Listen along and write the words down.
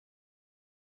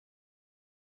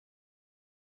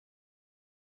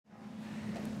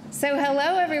So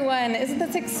hello everyone, isn't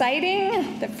this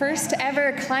exciting? The first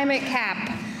ever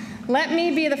ClimateCAP. Let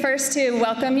me be the first to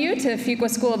welcome you to Fuqua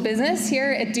School of Business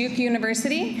here at Duke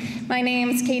University. My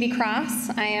name's Katie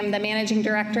Kross. I am the Managing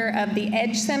Director of the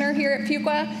EDGE Center here at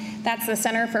Fuqua. That's the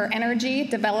Center for Energy,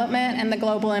 Development, and the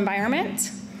Global Environment.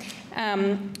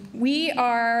 We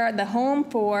are the home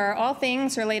for all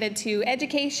things related to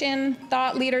education,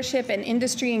 thought leadership, and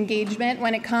industry engagement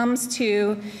when it comes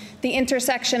to the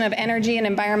intersection of energy and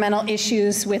environmental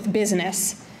issues with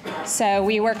business. So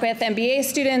we work with MBA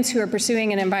students who are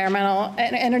pursuing an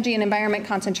energy and environment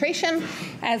concentration,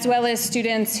 as well as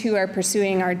students who are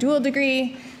pursuing our dual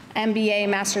degree, MBA,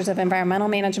 Masters of Environmental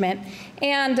Management,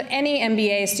 and any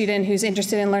MBA student who's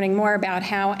interested in learning more about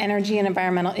how energy and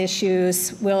environmental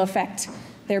issues will affect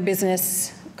their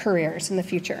business careers in the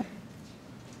future.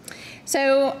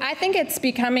 So I think it's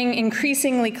becoming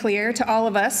increasingly clear to all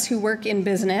of us who work in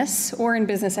business or in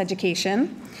business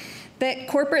education that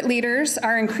corporate leaders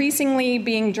are increasingly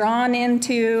being drawn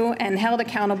into and held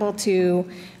accountable to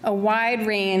a wide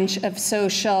range of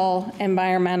social,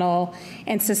 environmental,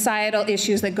 and societal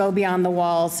issues that go beyond the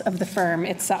walls of the firm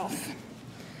itself.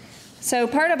 So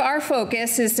part of our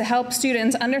focus is to help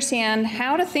students understand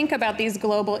how to think about these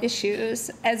global issues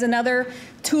as another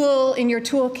tool in your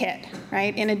toolkit,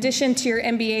 right? In addition to your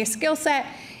MBA skill set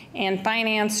and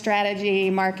finance,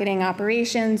 strategy, marketing,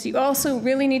 operations, you also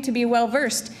really need to be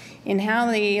well-versed in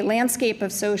how the landscape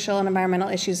of social and environmental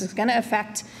issues is going to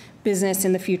affect business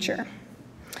in the future.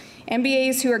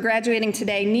 MBAs who are graduating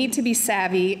today need to be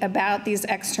savvy about these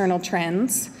external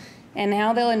trends and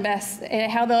how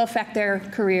they'll affect their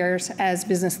careers as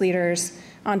business leaders,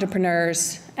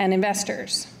 entrepreneurs, and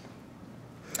investors.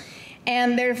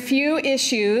 And there are few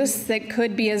issues that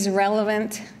could be as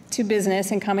relevant to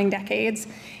business in coming decades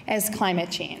as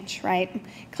climate change, right?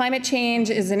 Climate change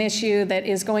is an issue that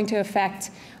is going to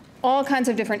affect all kinds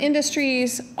of different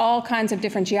industries, all kinds of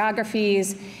different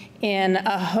geographies in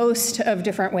a host of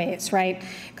different ways, right?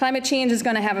 Climate change is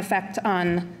going to have effect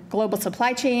on global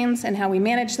supply chains and how we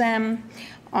manage them,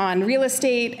 on real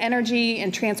estate, energy,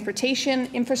 and transportation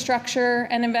infrastructure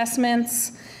and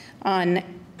investments, on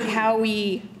how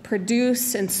we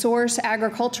produce and source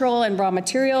agricultural and raw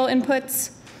material inputs,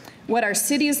 what our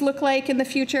cities look like in the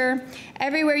future.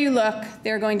 Everywhere you look,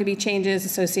 there are going to be changes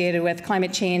associated with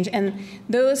climate change, and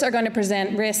those are going to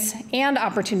present risks and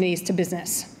opportunities to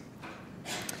business.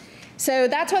 So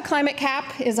that's what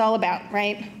ClimateCAP is all about,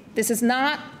 right? This is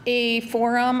not a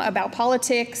forum about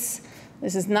politics.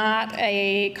 This is not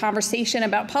a conversation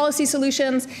about policy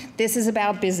solutions. This is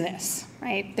about business,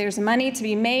 right? There's money to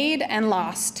be made and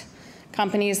lost.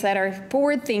 Companies that are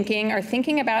forward-thinking are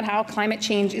thinking about how climate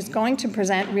change is going to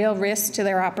present real risks to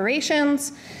their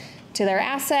operations, to their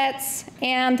assets,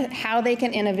 and how they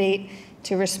can innovate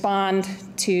to respond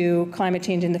to climate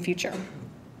change in the future.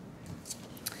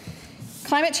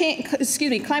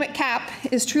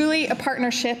 ClimateCAP is truly a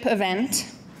partnership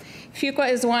event. Fuqua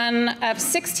is one of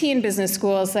 16 business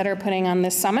schools that are putting on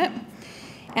this summit,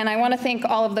 and I want to thank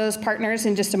all of those partners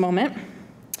in just a moment.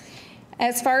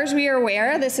 As far as we are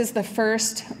aware, this is the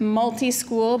first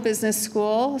multi-school business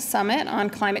school summit on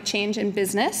climate change and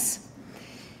business.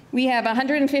 We have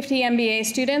 150 MBA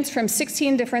students from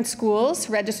 16 different schools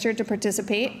registered to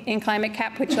participate in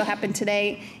ClimateCAP, which will happen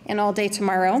today and all day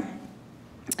tomorrow.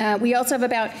 We also have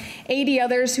about 80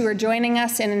 others who are joining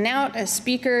us in and out as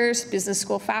speakers, business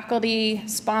school faculty,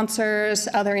 sponsors,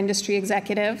 other industry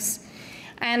executives.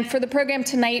 And for the program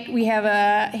tonight, we have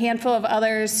a handful of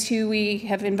others who we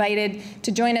have invited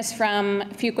to join us from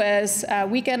Fuqua's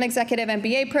Weekend Executive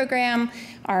MBA program,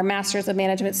 our Masters of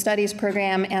Management Studies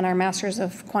program, and our Masters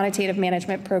of Quantitative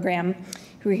Management program,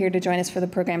 who are here to join us for the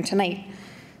program tonight.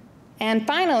 And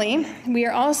finally, we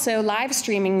are also live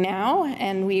streaming now,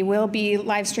 and we will be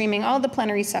live streaming all the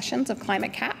plenary sessions of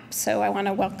ClimateCAP. So I want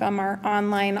to welcome our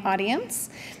online audience,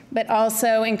 but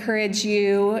also encourage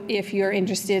you, if you're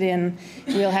interested in,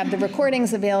 we'll have the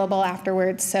recordings available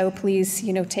afterwards. So please,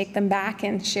 take them back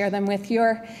and share them with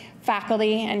your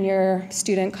faculty and your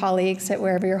student colleagues at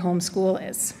wherever your home school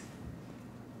is.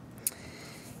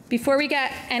 Before we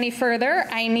get any further,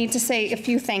 I need to say a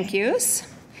few thank yous.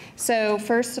 So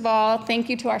first of all, thank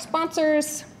you to our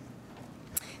sponsors,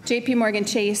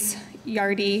 JPMorgan Chase,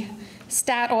 Yardi,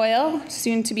 Statoil,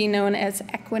 soon to be known as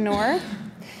Equinor,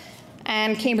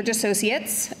 and Cambridge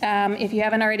Associates. If you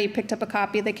haven't already picked up a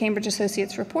copy of the Cambridge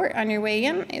Associates report on your way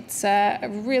in, it's a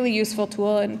really useful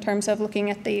tool in terms of looking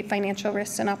at the financial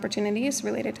risks and opportunities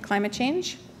related to climate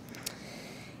change.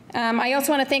 I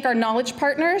also want to thank our knowledge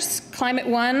partners, Climate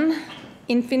One,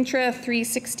 Infintra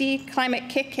 360,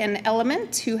 ClimateCAP, and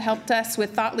Element, who helped us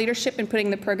with thought leadership in putting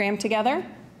the program together.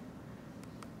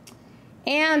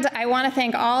 And I want to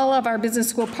thank all of our business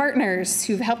school partners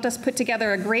who've helped us put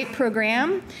together a great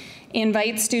program,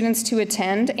 invite students to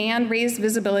attend, and raise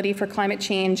visibility for climate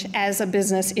change as a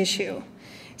business issue.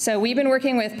 So we've been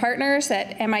working with partners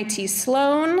at MIT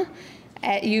Sloan,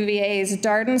 at UVA's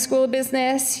Darden School of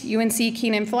Business, UNC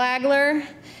Kenan-Flagler,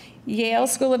 Yale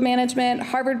School of Management,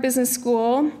 Harvard Business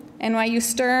School, NYU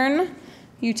Stern,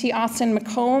 UT Austin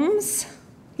McCombs,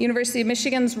 University of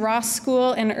Michigan's Ross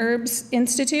School and Herbst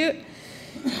Institute,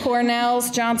 Cornell's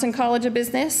Johnson College of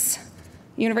Business,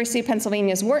 University of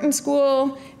Pennsylvania's Wharton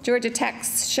School, Georgia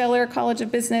Tech's Scheller College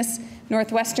of Business,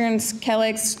 Northwestern's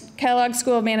Kellogg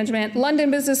School of Management,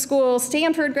 London Business School,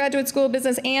 Stanford Graduate School of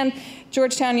Business, and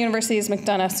Georgetown University's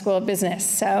McDonough School of Business.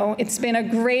 So it's been a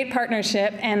great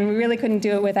partnership, and we really couldn't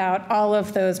do it without all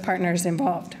of those partners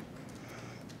involved.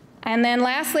 And then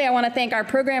lastly, I want to thank our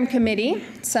program committee,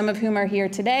 some of whom are here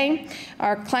today,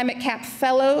 our ClimateCAP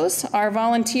fellows, our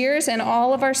volunteers, and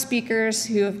all of our speakers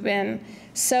who have been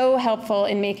so helpful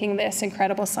in making this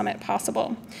incredible summit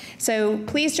possible. So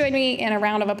please join me in a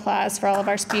round of applause for all of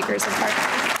our speakers and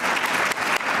partners.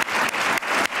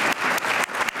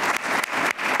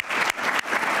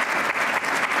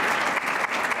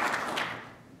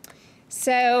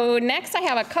 So next I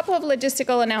have a couple of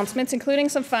logistical announcements, including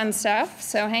some fun stuff,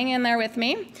 so hang in there with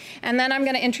me. And then I'm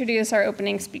going to introduce our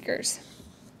opening speakers.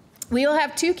 We will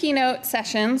have 2 keynote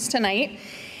sessions tonight,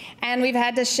 and we've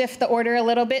had to shift the order a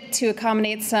little bit to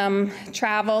accommodate some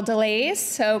travel delays.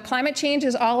 So climate change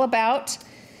is all about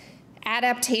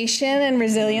adaptation and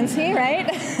resiliency,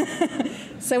 right?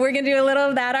 So we're going to do a little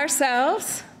of that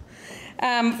ourselves.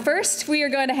 First, we are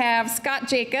going to have Scott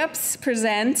Jacobs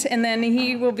present, and then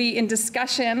he will be in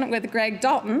discussion with Greg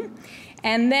Dalton.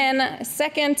 And then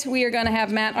second, we are going to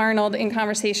have Matt Arnold in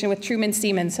conversation with Truman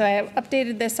Seaman. So I have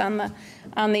updated this on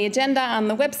the agenda on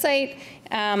the website,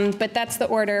 but that's the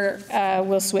order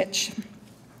we'll switch.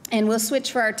 And we'll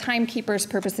switch for our timekeepers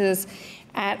purposes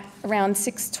at around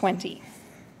 6:20.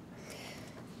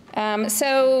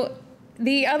 So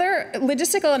the other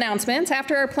logistical announcements,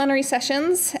 after our plenary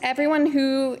sessions, everyone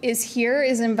who is here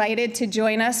is invited to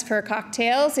join us for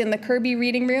cocktails in the Kirby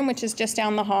Reading Room, which is just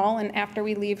down the hall. And after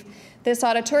we leave this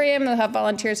auditorium, we'll have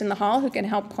volunteers in the hall who can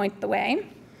help point the way.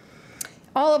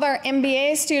 All of our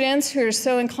MBA students who are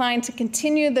so inclined to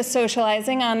continue the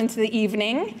socializing on into the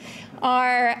evening,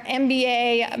 our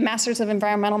MBA Masters of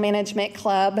Environmental Management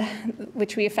Club,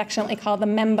 which we affectionately call the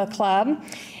MEMBA Club,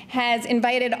 has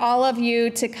invited all of you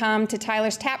to come to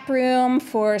Tyler's Tap Room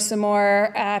for some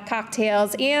more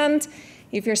cocktails and,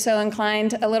 if you're so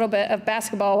inclined, a little bit of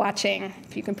basketball watching,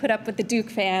 if you can put up with the Duke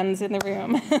fans in the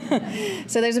room.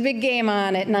 So there's a big game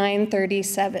on at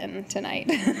 9:37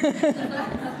 tonight.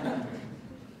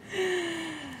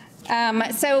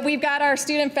 So we've got our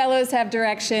student fellows have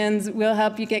directions. We'll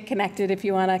help you get connected if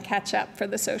you want to catch up for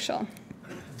the social.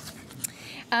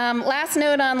 Last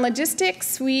note on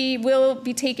logistics, we will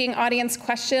be taking audience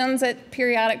questions at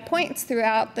periodic points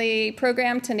throughout the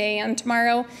program today and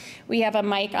tomorrow. We have a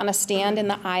mic on a stand in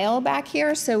the aisle back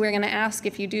here, so we're going to ask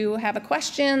if you do have a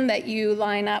question that you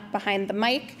line up behind the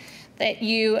mic, that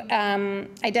you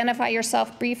identify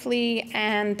yourself briefly,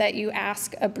 and that you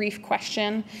ask a brief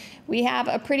question. We have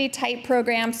a pretty tight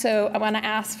program, so I want to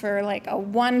ask for like a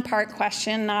 1-part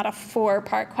question, not a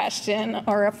 4-part question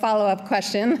or a follow-up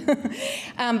question.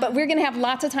 But we're going to have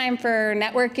lots of time for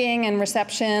networking and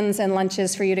receptions and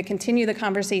lunches for you to continue the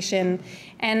conversation.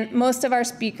 And most of our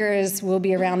speakers will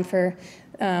be around for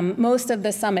most of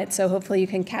the summit, so hopefully you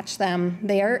can catch them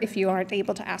there if you aren't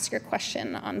able to ask your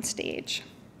question on stage.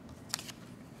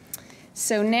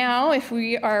 So now, if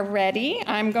we are ready,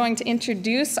 I'm going to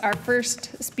introduce our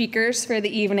first speakers for the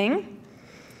evening.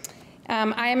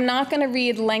 I am not going to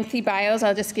read lengthy bios.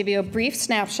 I'll just give you a brief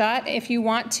snapshot. If you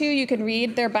want to, you can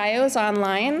read their bios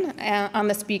online on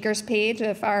the speakers page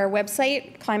of our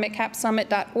website,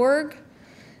 climatecapsummit.org.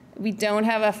 We don't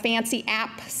have a fancy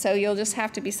app, so you'll just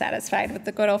have to be satisfied with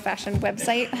the good old-fashioned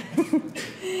website.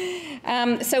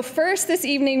 So first this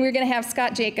evening, we're going to have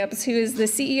Scott Jacobs, who is the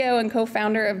CEO and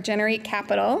co-founder of Generate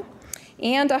Capital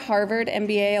and a Harvard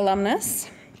MBA alumnus.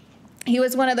 He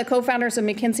was one of the co-founders of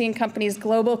McKinsey & Company's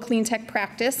global clean tech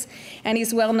practice, and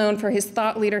he's well known for his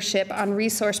thought leadership on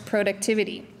resource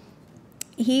productivity.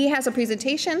 He has a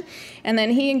presentation, and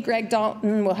then he and Greg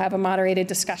Dalton will have a moderated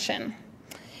discussion.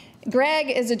 Greg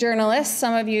is a journalist.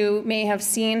 Some of you may have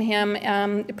seen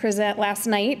him present last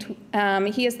night.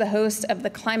 He is the host of the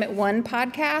Climate One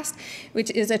podcast, which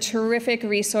is a terrific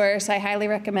resource. I highly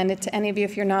recommend it to any of you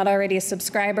if you're not already a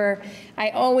subscriber.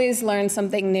 I always learn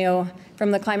something new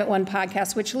from the Climate One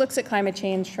podcast, which looks at climate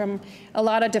change from a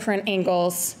lot of different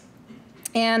angles.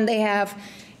 And they have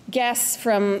guests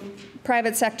from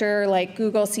private sector like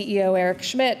Google CEO Eric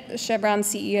Schmidt, Chevron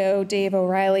CEO Dave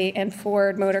O'Reilly, and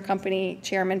Ford Motor Company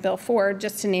Chairman Bill Ford,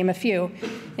 just to name a few,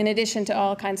 in addition to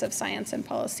all kinds of science and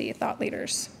policy thought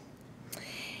leaders.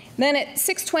 Then at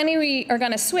 6:20, we are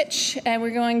going to switch, and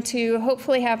we're going to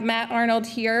hopefully have Matt Arnold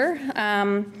here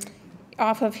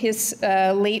off of his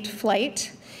late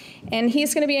flight. And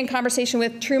he's going to be in conversation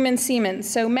with Truman Siemens.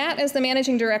 So Matt is the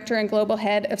Managing Director and Global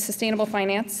Head of Sustainable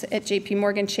Finance at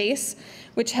JPMorgan Chase,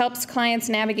 which helps clients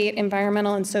navigate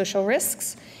environmental and social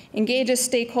risks, engages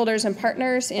stakeholders and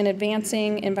partners in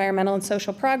advancing environmental and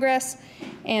social progress,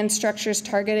 and structures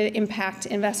targeted impact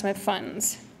investment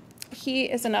funds. He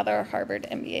is another Harvard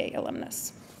MBA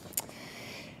alumnus.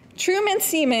 Truman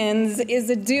Siemens is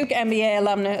a Duke MBA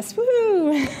alumnus,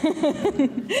 woo!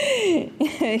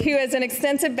 Who has an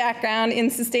extensive background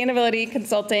in sustainability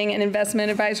consulting and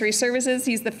investment advisory services.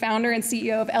 He's the founder and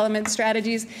CEO of Element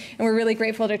Strategies, and we're really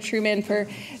grateful to Truman for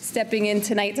stepping in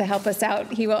tonight to help us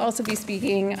out. He will also be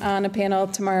speaking on a panel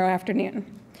tomorrow afternoon.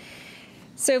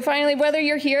 So finally, whether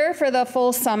you're here for the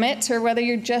full summit or whether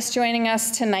you're just joining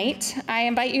us tonight, I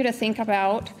invite you to think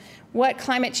about what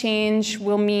climate change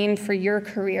will mean for your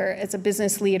career as a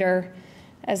business leader,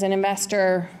 as an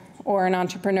investor, or an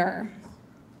entrepreneur.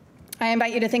 I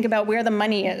invite you to think about where the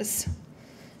money is,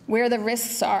 where the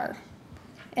risks are,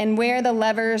 and where the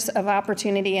levers of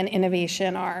opportunity and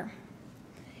innovation are.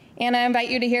 And I invite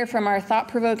you to hear from our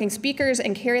thought-provoking speakers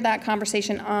and carry that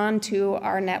conversation on to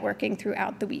our networking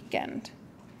throughout the weekend.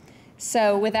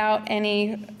 So without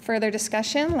any further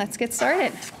discussion, let's get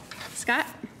started. Scott?